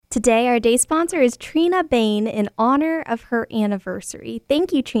Today, our day sponsor is Trina Bane in honor of her anniversary.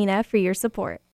 Thank you, Trina, for your support.